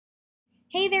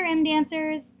Hey there,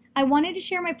 M-Dancers! I wanted to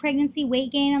share my pregnancy,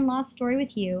 weight gain, and loss story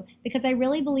with you because I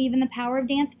really believe in the power of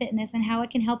dance fitness and how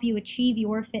it can help you achieve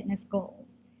your fitness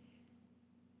goals.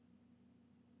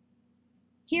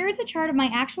 Here is a chart of my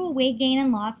actual weight gain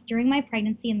and loss during my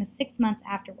pregnancy and the 6 months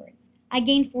afterwards. I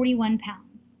gained 41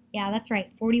 pounds. Yeah, that's right,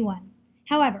 41.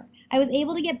 However, I was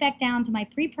able to get back down to my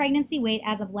pre-pregnancy weight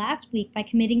as of last week by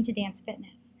committing to dance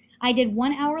fitness. I did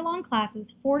 1-hour-long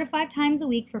classes 4 to 5 times a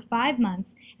week for 5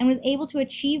 months and was able to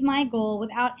achieve my goal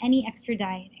without any extra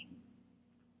dieting.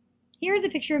 Here is a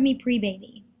picture of me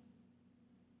pre-baby.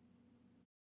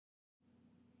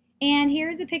 And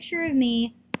here is a picture of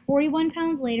me 41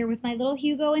 pounds later with my little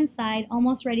Hugo inside,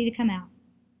 almost ready to come out.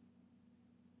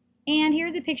 And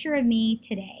here's a picture of me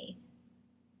today.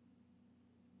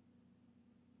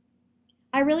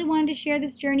 I really wanted to share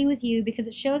this journey with you because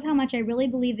it shows how much I really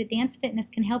believe that dance fitness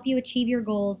can help you achieve your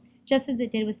goals just as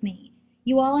it did with me.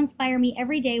 You all inspire me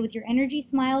every day with your energy,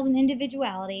 smiles, and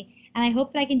individuality, and I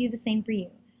hope that I can do the same for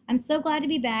you. I'm so glad to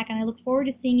be back, and I look forward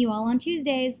to seeing you all on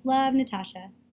Tuesdays. Love, Natasha.